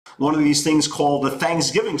one of these things called the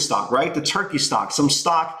Thanksgiving stock, right? The turkey stock, some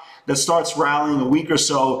stock that starts rallying a week or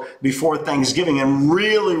so before Thanksgiving and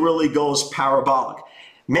really goes parabolic.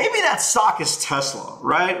 Maybe that stock is Tesla,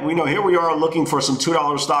 right? We know here we are looking for some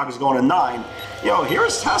 $2 stock is going to $9. You know,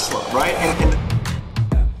 here's Tesla, right?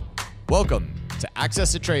 Welcome to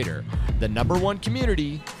AccessATrader, the #1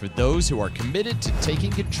 community for those who are committed to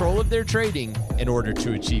taking control of their trading in order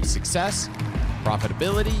to achieve success,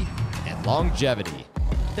 profitability, and longevity.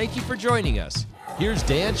 Thank you for joining us. Here's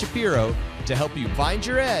Dan Shapiro to help you find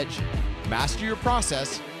your edge, master your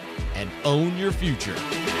process, and own your future.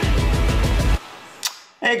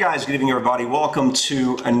 Hey guys, good evening everybody. Welcome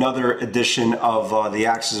to another edition of the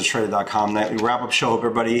AccessATrader.com nightly wrap-up show. Hope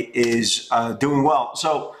everybody is doing well.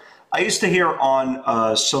 So I used to hear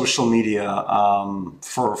on social media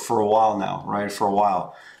for a while now, right? For a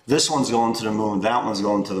while. This one's going to the moon, that one's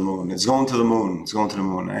going to the moon. It's going to the moon, it's going to the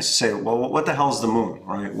moon. And I used to say, well, what the hell is the moon,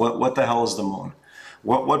 right? What the hell is the moon?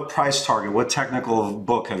 What price target, what technical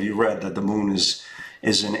book have you read that the moon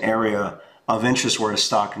is an area of interest where a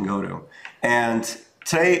stock can go to? And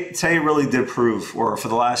today really did prove, or for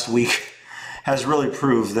the last week, has really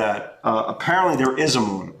proved that apparently there is a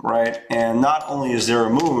moon, right? And not only is there a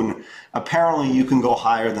moon, apparently you can go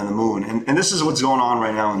higher than the moon. And this is what's going on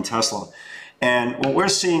right now in Tesla. And what we're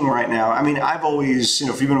seeing right now, I mean, I've always, you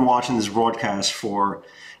know, if you've been watching this broadcast for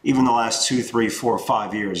even the last 2, 3, 4,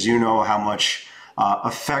 5 years, you know how much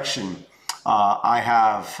affection I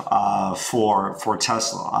have for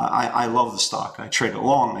Tesla. I love the stock. I trade it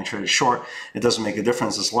long, I trade it short. It doesn't make a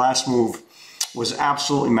difference. This last move was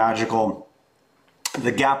absolutely magical.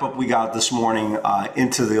 The gap up we got this morning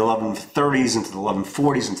into the 1130s, into the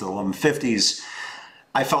 1140s, into the 1150s.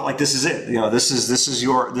 I felt like this is it. You know, this is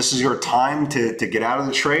your time to get out of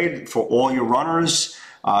the trade for all your runners.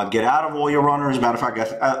 Get out of all your runners. Matter of fact,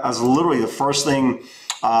 as literally the first thing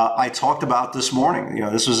I talked about this morning. You know,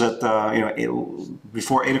 this was at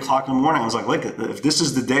before 8 o'clock in the morning. I was like, look, if this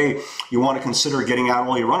is the day you want to consider getting out of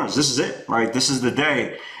all your runners, this is it, right? This is the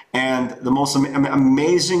day. And the most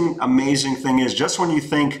amazing thing is, just when you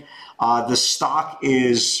think the stock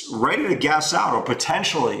is ready to gas out or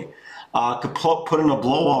potentially could put in a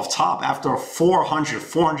blow off top after a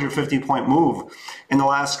 450 point move in the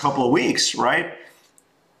last couple of weeks, right?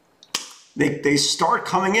 They start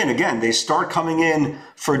coming in again. They start coming in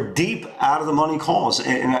for deep out of the money calls.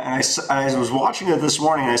 And I was watching it this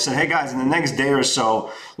morning and I said, hey guys, in the next day or so,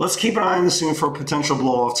 let's keep an eye on this thing for a potential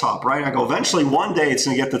blow off top, right? I go, eventually one day it's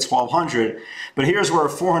going to get to 1200, but here's where a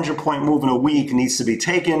 400 point move in a week needs to be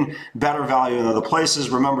taken, better value in other places.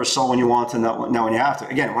 Remember, sell when you want to, not when you have to.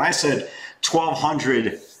 Again, when I said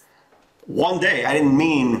 1200 one day, I didn't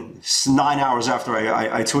mean 9 hours after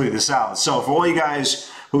I tweeted this out. So for all you guys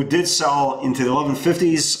who did sell into the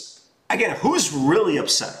 1150s, again, who's really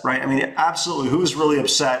upset, right? I mean, absolutely, who's really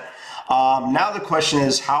upset? Now the question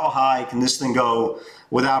is, how high can this thing go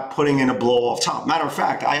without putting in a blow off top? Matter of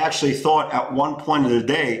fact, I actually thought at one point of the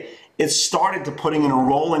day, it started to putting in a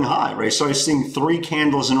rolling high, right? So I was seeing 3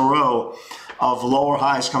 candles in a row of lower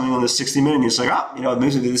highs coming on the 60-minute. It's like, you know,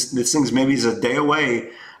 maybe this thing's maybe is a day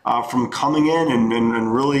away from coming in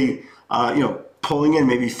and really, you know, pulling in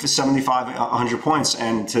maybe 75, 100 points.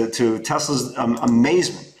 And to Tesla's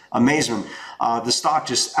amazement, the stock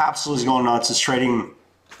just absolutely is going nuts. It's trading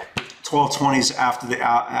 1220s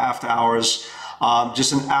after hours.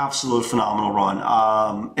 Just an absolute phenomenal run.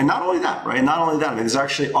 And not only that, right? Not only that, I mean, there's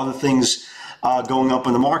actually other things going up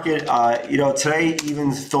in the market. You know, today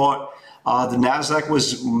even thought the NASDAQ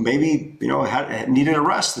was maybe, you know, needed a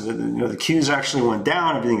rest. You know, the Qs actually went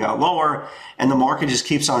down, everything got lower, and the market just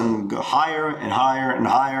keeps on go higher and higher and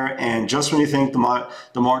higher. And just when you think the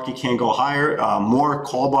market can't go higher, more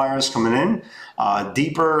call buyers coming in,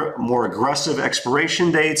 deeper, more aggressive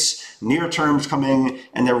expiration dates, near terms coming,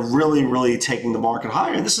 and they're really taking the market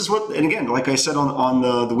higher. And this is what, and again, like I said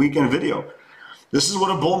on the weekend video, this is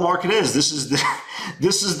what a bull market is. This is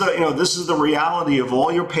the reality of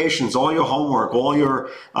all your patience, all your homework, all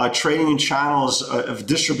your trading in channels of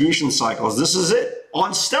distribution cycles. This is it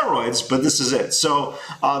on steroids, but this is it. So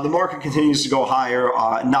the market continues to go higher.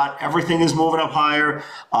 Not everything is moving up higher.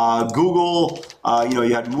 Google, you know,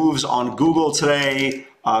 you had moves on Google today.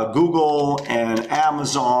 Google and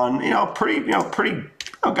Amazon,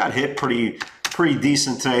 got hit pretty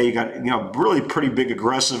decent today. You got, really pretty big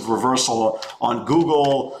aggressive reversal on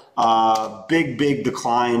Google. Big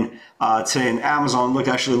decline today. And Amazon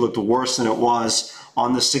actually looked worse than it was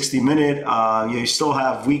on the 60-minute. You still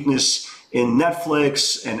have weakness in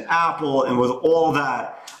Netflix and Apple, and with all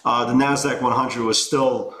that, the NASDAQ 100 was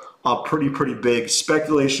still pretty big.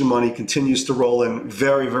 Speculation money continues to roll in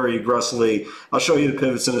very aggressively. I'll show you the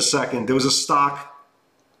pivots in a second. There was a stock,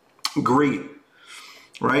 Greed,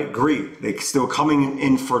 right? Greed. They still coming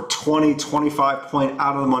in for 20, 25 point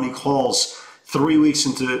out of the money calls 3 weeks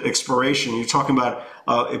into expiration. You're talking about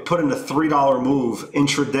it put in a $3 move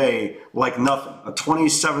intraday like nothing. A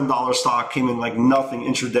 $27 stock came in like nothing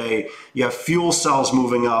intraday. You have fuel cells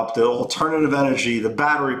moving up, the alternative energy, the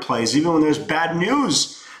battery plays, even when there's bad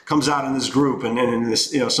news comes out in this group, and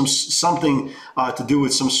this, something to do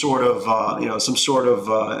with some sort of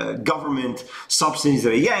government subsidies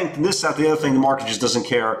that are yanked, and this, that, the other thing. The market just doesn't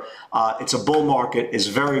care. It's a bull market. It's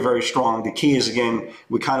very strong. The key is, again,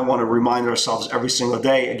 we kind of want to remind ourselves every single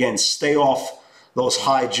day, again, stay off those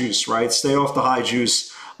high juice, right? Stay off the high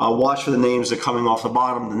juice. Watch for the names that are coming off the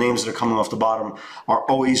bottom. The names that are coming off the bottom are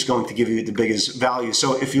always going to give you the biggest value.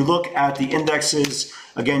 So if you look at the indexes,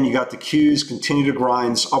 again, you got the Qs continue to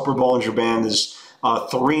grind. Upper Bollinger Band is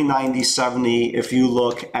 390.70. If you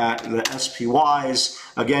look at the SPYs,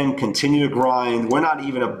 again, continue to grind. We're not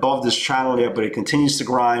even above this channel yet, but it continues to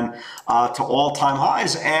grind to all-time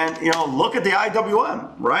highs. And, look at the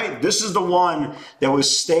IWM, right? This is the one that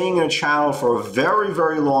was staying in a channel for a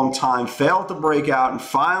very long time, failed to break out, and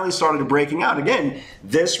finally started breaking out. Again,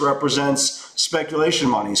 this represents speculation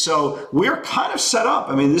money. So we're kind of set up.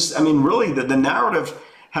 Really, the narrative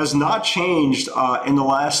has not changed in the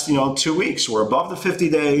last 2 weeks. We're above the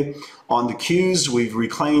 50-day on the Qs. We've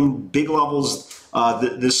reclaimed big levels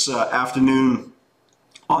this afternoon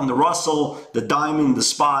on the Russell, the Diamond, the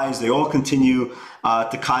SPYs. They all continue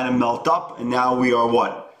to kind of melt up, and now we are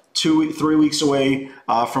what, 3 weeks away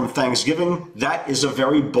from Thanksgiving. That is a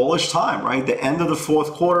very bullish time, right? The end of the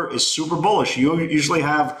fourth quarter is super bullish. You usually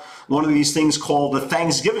have one of these things called the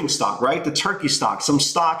Thanksgiving stock, right? The turkey stock, some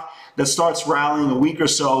stock that starts rallying a week or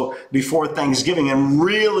so before Thanksgiving and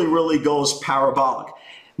really goes parabolic.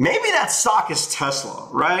 Maybe that stock is Tesla,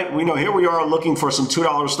 right? We know here we are looking for some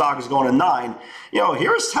 $2 stock is going to $9.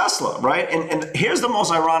 Here's Tesla, right? And here's the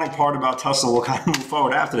most ironic part about Tesla. We'll kind of move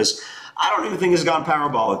forward after this. I don't even think it's gone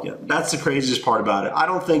parabolic yet. That's the craziest part about it. I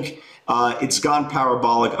don't think it's gone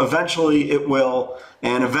parabolic. Eventually it will,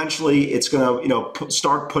 and eventually it's going to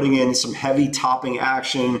start putting in some heavy topping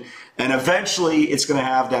action, and eventually it's going to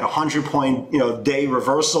have that 100-point day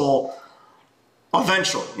reversal.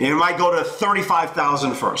 Eventually, it might go to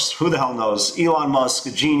 35,000 first. Who the hell knows? Elon Musk,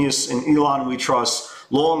 a genius, and Elon we trust.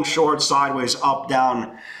 Long, short, sideways, up,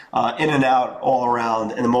 down, in and out, all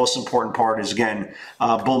around. And the most important part is, again,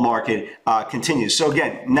 bull market continues. So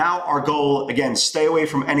again, now our goal, again, stay away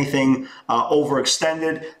from anything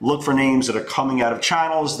overextended. Look for names that are coming out of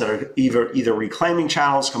channels that are either reclaiming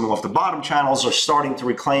channels, coming off the bottom channels, or starting to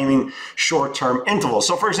reclaiming short-term intervals.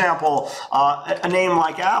 So for example, a name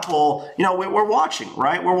like Apple, we're watching,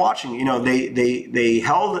 right? We're watching. They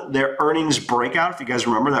held their earnings breakout. If you guys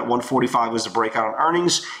remember, that 145 was the breakout on earnings.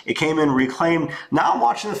 It came in, reclaimed. Now I'm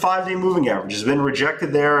watching the 5-day moving average. Has been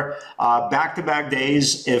rejected there back-to-back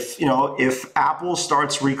days. If Apple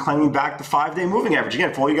starts reclaiming back the 5-day moving average,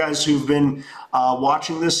 again, for all you guys who've been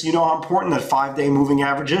watching this, you know how important that 5-day moving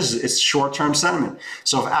average is. It's short-term sentiment.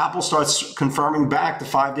 So if Apple starts confirming back the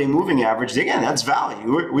 5-day moving average, again, that's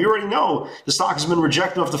value. We already know the stock has been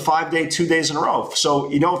rejected off the 5-day 2 days in a row.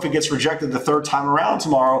 So if it gets rejected the third time around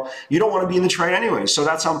tomorrow, you don't want to be in the trade anyway. So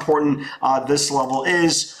that's how important this level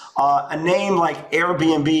is. A name like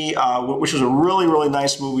Airbnb, which was a really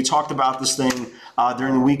nice move. We talked about this thing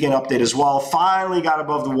during the weekend update as well. Finally got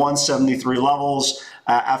above the 173 levels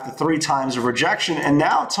after 3 times of rejection. And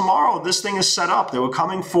now tomorrow, this thing is set up. They were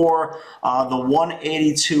coming for the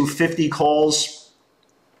 182.50 calls.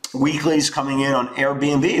 Weeklies coming in on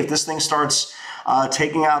Airbnb. If this thing starts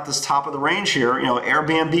taking out this top of the range here,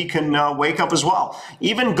 Airbnb can wake up as well.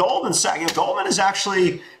 Even Goldman Sachs, Goldman has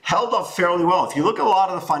actually held up fairly well. If you look at a lot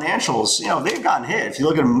of the financials, they've gotten hit. If you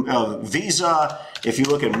look at Visa, if you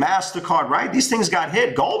look at MasterCard, right, these things got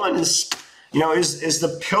hit. Goldman is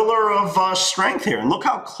the pillar of strength here. And look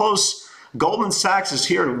how close Goldman Sachs is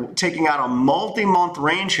here, taking out a multi-month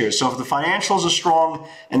range here. So if the financials are strong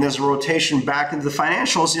and there's a rotation back into the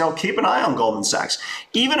financials, keep an eye on Goldman Sachs.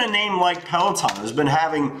 Even a name like Peloton has been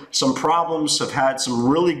having some problems, have had some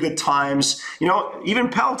really good times. Even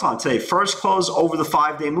Peloton today, first close over the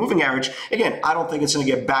 5-day moving average. Again, I don't think it's going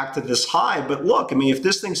to get back to this high, but look, if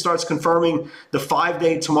this thing starts confirming the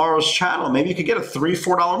 5-day tomorrow's channel, maybe you could get a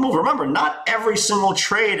 $3-4 move. Remember, not every single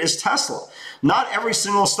trade is Tesla. Not every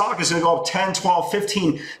single stock is going to go up 12, 10, 12,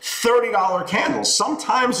 15, $30 candles.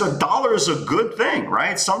 Sometimes $1 is a good thing,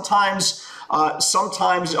 right? Sometimes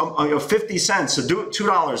 50 cents, so do it $2,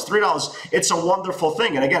 $3. It's a wonderful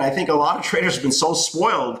thing. And again, I think a lot of traders have been so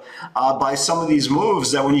spoiled by some of these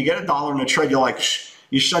moves that when you get $1 in a trade, you're like, shh.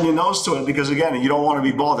 You shun your nose to it because, again, you don't want to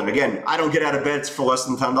be bothered. Again, I don't get out of bed for less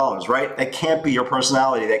than $10, right? That can't be your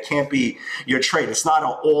personality. That can't be your trade. It's not an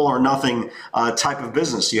all or nothing type of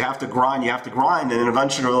business. You have to grind, and then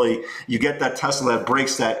eventually you get that Tesla that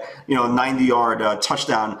breaks that 90-yard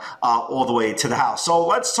touchdown all the way to the house. So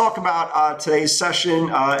let's talk about today's session.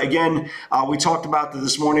 Again, we talked about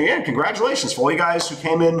this morning. Again, congratulations for all you guys who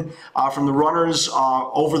came in from the runners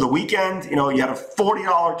over the weekend. You had a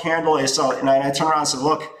 $40 candle. I saw, and I turned around and said,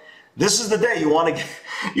 look, this is the day you want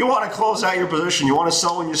to close out your position. You want to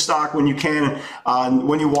sell in your stock when you can,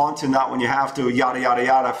 when you want to, not when you have to, yada, yada,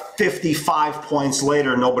 yada. 55 points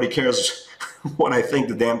later, nobody cares what I think.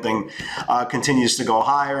 The damn thing continues to go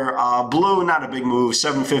higher. Blue, not a big move.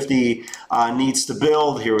 750 needs to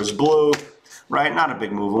build. Here is blue, right? Not a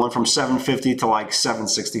big move. It went from 750 to like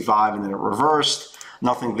 765, and then it reversed.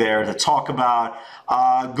 Nothing there to talk about.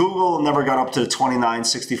 Google never got up to the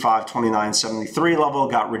 2965, 2973 level,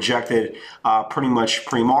 got rejected pretty much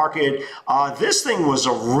pre-market. This thing was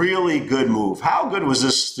a really good move. How good was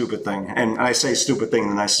this stupid thing? And I say stupid thing in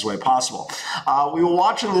the nicest way possible. We were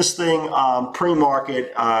watching this thing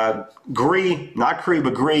pre-market,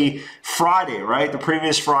 GREE Friday, right? The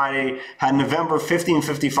previous Friday had November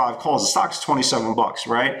 1555 calls. The stock's 27 bucks,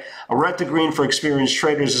 right? A red to green for experienced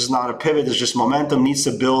traders is not a pivot. It's just momentum. Needs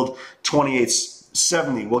to build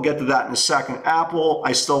 2870. We'll get to that in a second. Apple,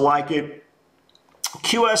 I still like it.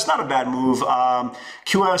 QS, not a bad move.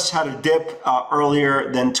 QS had a dip earlier,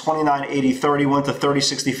 then 29.80.30 went to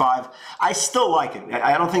 30.65. I still like it.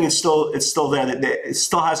 I don't think it's still there. It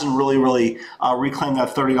still hasn't really reclaimed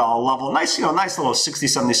that $30 level. Nice, nice little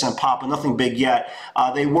 60-70 cent pop, but nothing big yet.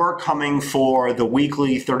 They were coming for the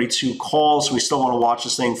weekly 32 calls. We still want to watch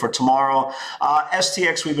this thing for tomorrow.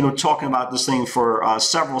 STX, we've been talking about this thing for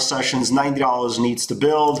several sessions. $90 needs to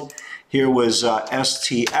build. Here was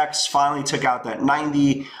STX, finally took out that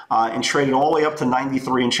 90 and traded all the way up to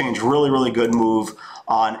 93 and change. Really good move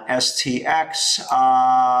on STX.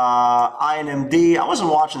 INMD, I wasn't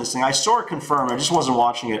watching this thing. I saw it confirmed, I just wasn't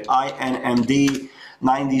watching it. INMD,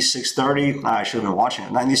 96.30. I should have been watching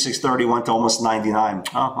it. 96.30 went to almost 99.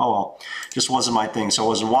 Oh well, just wasn't my thing, so I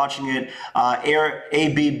wasn't watching it.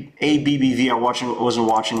 ABBV, I wasn't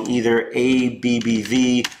watching either.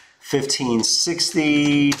 ABBV,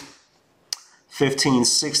 1560.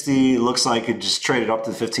 1560 looks like it just traded up to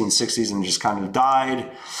the 1560s and just kind of died.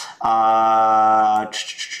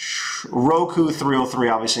 Roku 303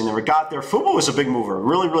 obviously never got there. Fubo was a big mover,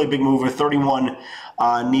 really big mover. 31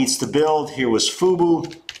 needs to build. Here was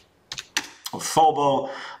Fubo. Fobo.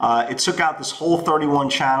 It took out this whole 31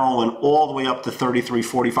 channel and all the way up to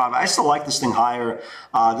 33.45. I still like this thing higher.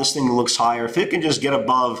 This thing looks higher. If it can just get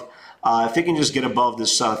above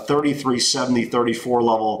this 33.70, 34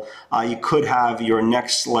 level, you could have your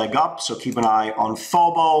next leg up. So keep an eye on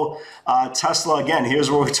Fobo. Tesla, again, here's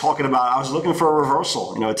what we're talking about. I was looking for a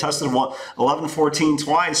reversal. It tested 11.14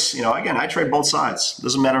 twice. Again, I trade both sides.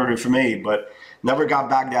 Doesn't matter for me, but never got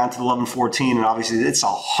back down to the 11.14, and obviously it's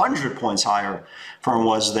 100 points higher from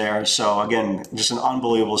was there. So again, just an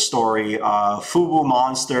unbelievable story. Fubu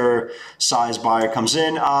monster size buyer comes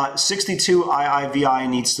in. 62 IIVI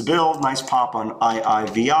needs to build. Nice pop on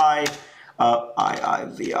IIVI.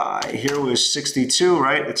 IIVI. Here was 62,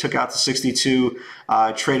 right? It took out to 62,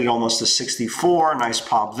 traded almost to 64. Nice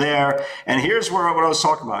pop there. And here's what I was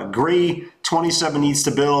talking about. GREE 27 needs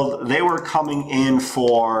to build. They were coming in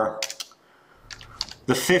for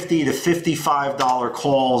the $50 to $55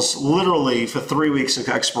 calls literally for 3 weeks of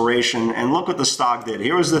expiration, and look what the stock did.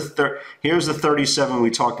 Here's the 37 we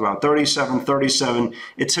talked about. 37.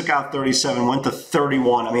 It took out 37, went to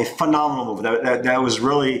 31. I mean, phenomenal move. That was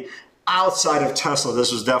really outside of Tesla.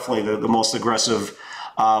 This was definitely the most aggressive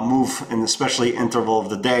move, and especially interval of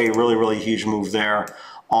the day. Really huge move there.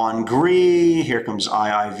 On GREE, here comes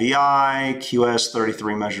IIVI, QS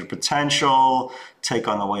 33 measured potential, take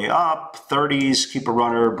on the way up, 30s, keep a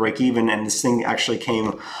runner, break even, and this thing actually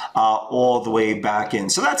came all the way back in.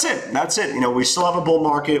 So that's it. We still have a bull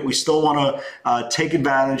market. We still want to take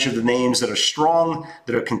advantage of the names that are strong,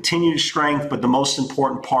 that are continued strength, but the most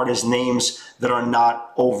important part is names that are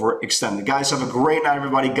not overextended. Guys, have a great night,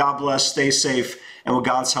 everybody. God bless, stay safe, and with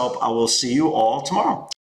God's help, I will see you all tomorrow.